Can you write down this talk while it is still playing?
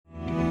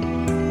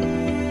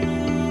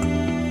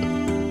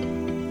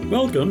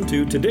Welcome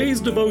to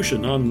today's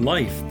devotion on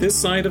life this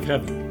side of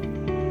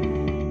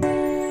heaven.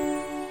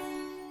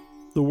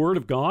 The Word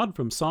of God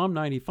from Psalm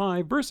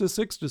 95, verses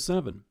 6 to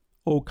 7.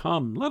 O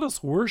come, let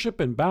us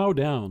worship and bow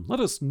down. Let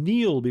us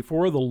kneel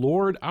before the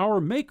Lord our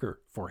Maker,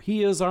 for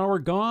He is our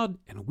God,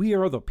 and we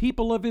are the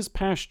people of His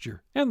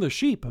pasture, and the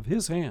sheep of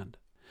His hand.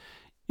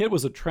 It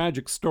was a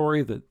tragic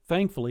story that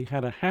thankfully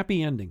had a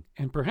happy ending,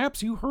 and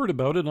perhaps you heard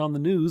about it on the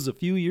news a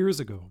few years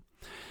ago.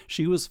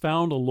 She was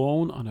found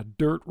alone on a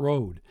dirt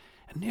road.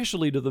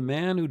 Initially, to the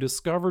man who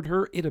discovered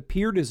her, it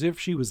appeared as if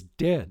she was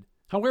dead.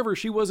 However,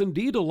 she was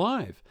indeed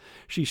alive.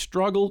 She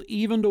struggled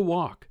even to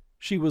walk.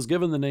 She was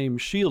given the name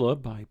Sheila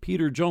by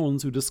Peter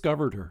Jones, who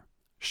discovered her.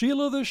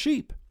 Sheila the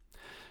sheep.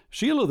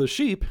 Sheila the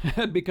sheep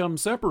had become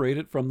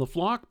separated from the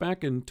flock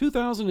back in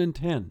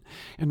 2010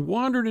 and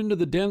wandered into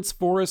the dense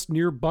forest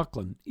near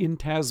Buckland in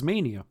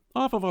Tasmania,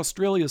 off of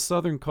Australia's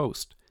southern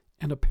coast.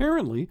 And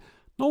apparently,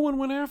 no one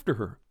went after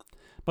her.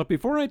 But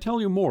before I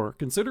tell you more,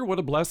 consider what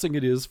a blessing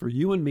it is for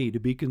you and me to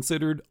be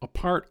considered a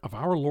part of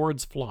our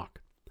Lord's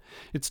flock.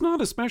 It's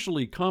not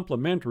especially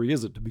complimentary,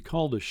 is it, to be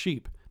called a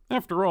sheep?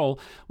 After all,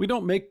 we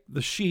don't make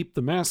the sheep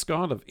the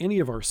mascot of any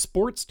of our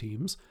sports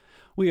teams.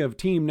 We have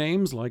team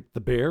names like the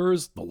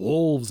Bears, the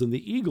Wolves, and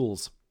the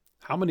Eagles.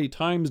 How many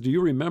times do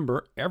you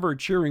remember ever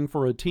cheering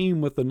for a team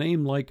with a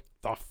name like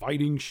the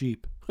Fighting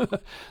Sheep?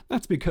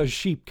 That's because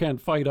sheep can't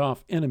fight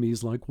off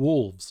enemies like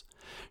wolves.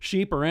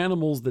 Sheep are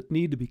animals that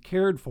need to be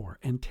cared for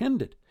and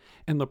tended,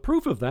 and the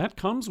proof of that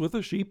comes with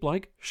a sheep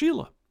like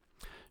Sheila.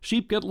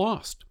 Sheep get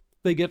lost.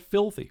 They get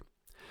filthy.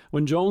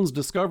 When Jones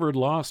discovered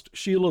lost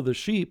Sheila the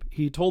sheep,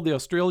 he told the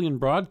Australian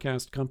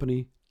broadcast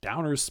company,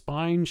 down her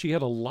spine she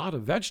had a lot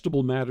of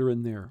vegetable matter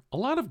in there, a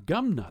lot of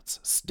gum nuts,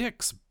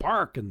 sticks,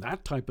 bark, and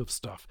that type of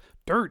stuff,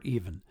 dirt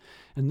even,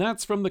 and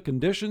that's from the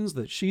conditions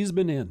that she's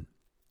been in.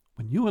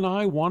 When you and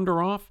I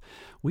wander off,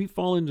 we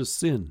fall into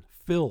sin,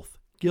 filth,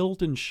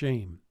 guilt, and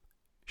shame.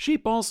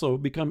 Sheep also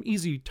become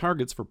easy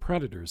targets for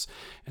predators,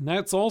 and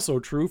that's also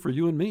true for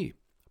you and me.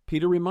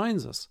 Peter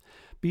reminds us,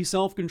 be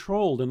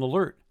self-controlled and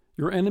alert.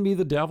 Your enemy,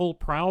 the devil,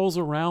 prowls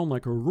around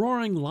like a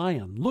roaring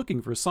lion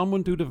looking for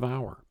someone to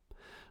devour.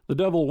 The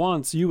devil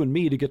wants you and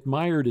me to get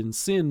mired in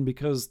sin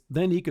because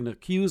then he can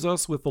accuse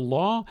us with the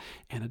law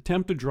and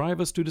attempt to drive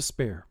us to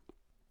despair.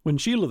 When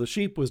Sheila the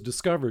sheep was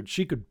discovered,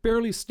 she could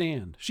barely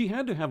stand. She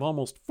had to have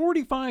almost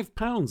 45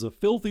 pounds of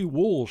filthy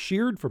wool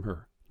sheared from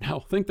her. Now,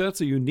 think that's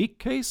a unique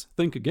case?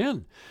 Think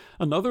again.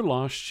 Another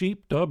lost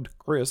sheep, dubbed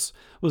Chris,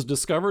 was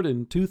discovered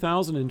in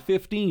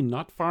 2015,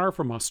 not far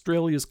from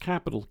Australia's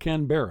capital,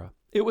 Canberra.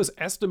 It was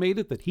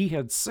estimated that he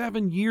had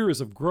 7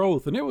 years of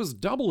growth, and it was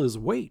double his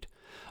weight.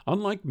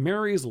 Unlike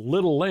Mary's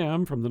little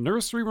lamb from the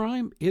nursery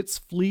rhyme, its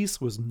fleece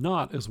was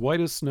not as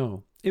white as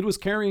snow. It was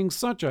carrying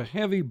such a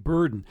heavy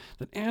burden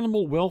that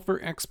animal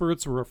welfare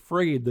experts were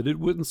afraid that it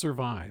wouldn't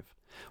survive.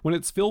 When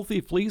its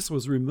filthy fleece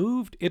was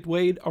removed, it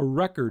weighed a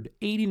record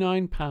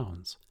 89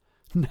 pounds.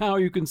 Now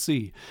you can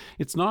see,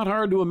 it's not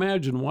hard to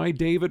imagine why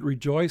David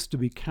rejoiced to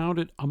be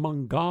counted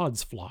among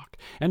God's flock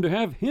and to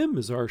have him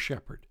as our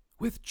shepherd.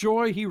 With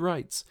joy he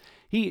writes,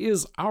 He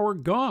is our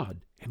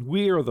God, and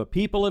we are the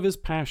people of His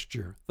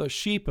pasture, the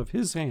sheep of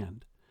His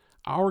hand.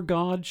 Our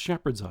God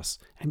shepherds us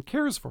and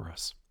cares for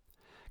us.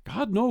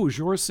 God knows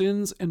your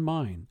sins and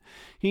mine.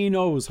 He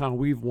knows how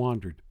we've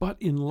wandered, but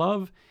in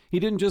love,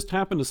 He didn't just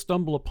happen to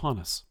stumble upon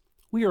us.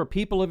 We are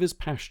people of His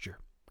pasture.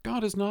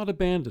 God has not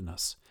abandoned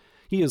us.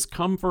 He has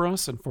come for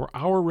us and for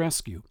our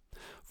rescue.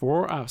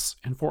 For us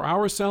and for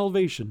our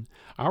salvation,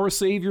 our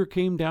Savior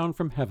came down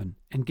from heaven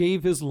and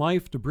gave His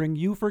life to bring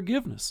you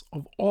forgiveness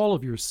of all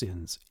of your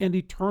sins and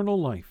eternal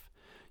life.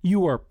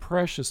 You are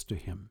precious to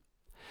Him.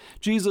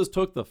 Jesus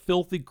took the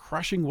filthy,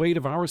 crushing weight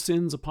of our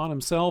sins upon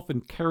Himself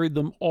and carried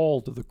them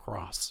all to the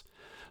cross.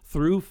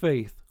 Through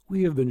faith,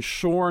 we have been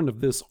shorn of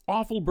this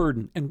awful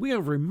burden, and we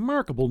have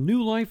remarkable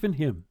new life in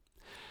Him.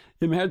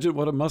 Imagine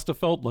what it must have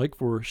felt like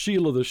for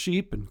Sheila the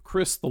sheep and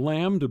Chris the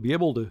lamb to be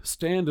able to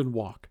stand and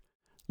walk.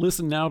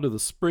 Listen now to the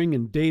spring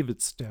in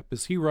David's step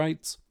as he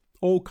writes,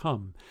 O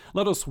come,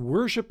 let us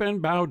worship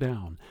and bow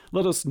down.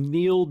 Let us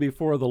kneel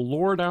before the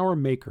Lord our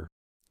Maker.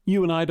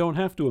 You and I don't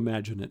have to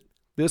imagine it.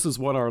 This is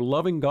what our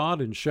loving God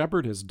and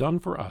Shepherd has done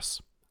for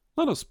us.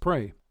 Let us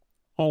pray.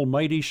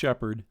 Almighty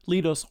Shepherd,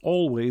 lead us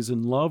always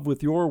in love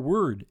with your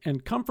word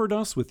and comfort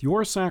us with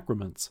your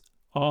sacraments.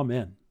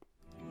 Amen.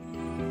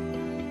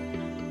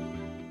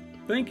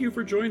 Thank you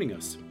for joining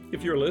us.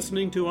 If you're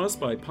listening to us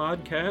by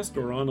podcast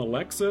or on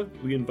Alexa,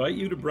 we invite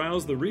you to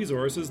browse the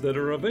resources that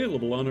are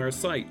available on our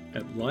site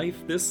at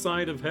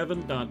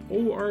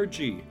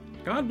lifethissideofheaven.org.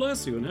 God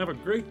bless you and have a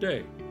great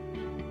day.